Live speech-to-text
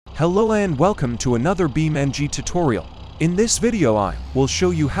Hello and welcome to another BeamNG tutorial. In this video I will show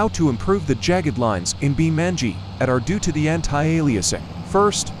you how to improve the jagged lines in BeamNG that are due to the anti-aliasing.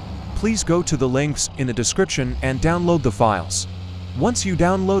 First, please go to the links in the description and download the files. Once you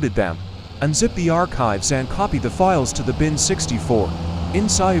downloaded them, unzip the archives and copy the files to the bin 64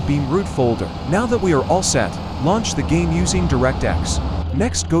 inside Beam root folder. Now that we are all set, launch the game using DirectX.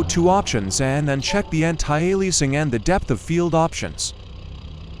 Next, go to Options and then check the anti-aliasing and the depth of field options.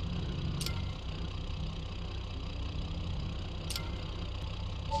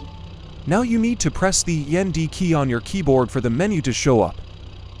 Now you need to press the ND key on your keyboard for the menu to show up.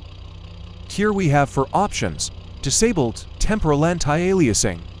 Here we have for options, disabled, Temporal Anti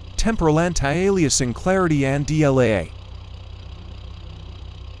Aliasing, Temporal Anti Aliasing Clarity and DLAA.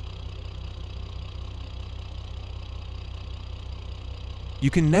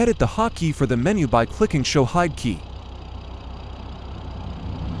 You can edit the hotkey for the menu by clicking Show Hide key.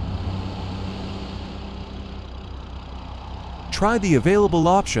 Try the available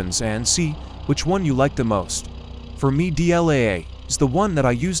options and see which one you like the most. For me, DLAA is the one that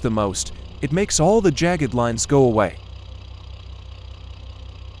I use the most. It makes all the jagged lines go away.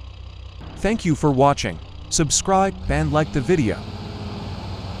 Thank you for watching. Subscribe and like the video.